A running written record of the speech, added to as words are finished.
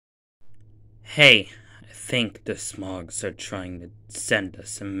Hey, I think the Smogs are trying to send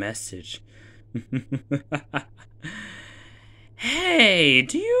us a message. Hey,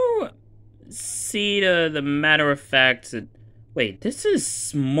 do you see the matter of fact that... Wait, this is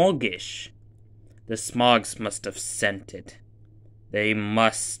Smogiesh. The Smogs must have sent it. They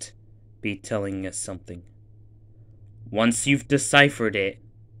must be telling us something. Once you've deciphered it,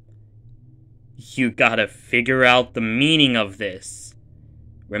 you gotta figure out the meaning of this.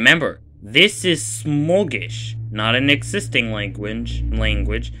 Remember, this is Smogiesh, not an existing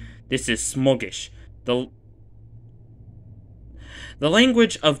language. This is Smogiesh, the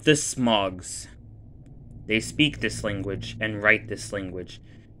language of the Smogs. They speak this language and write this language.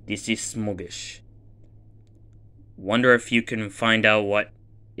 This is Smogiesh. Wonder if you can find out what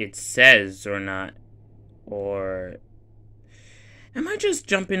it says or not. Or am I just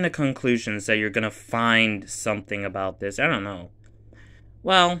jumping to conclusions that you're gonna find something about this? I don't know.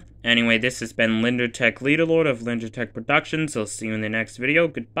 Well, anyway, this has been Lindertech Leaderlord of Lindertech Productions. I'll see you in the next video.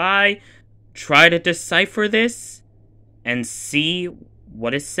 Goodbye. Try to decipher this and see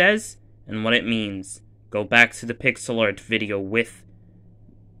what it says and what it means. Go back to the pixel art video with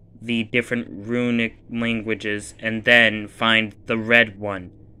the different runic languages and then find the red one.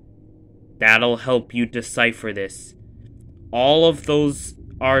 That'll help you decipher this. All of those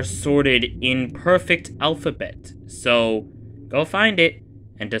are sorted in perfect alphabet. So, go find it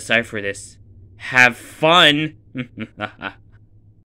and decipher this. Have fun!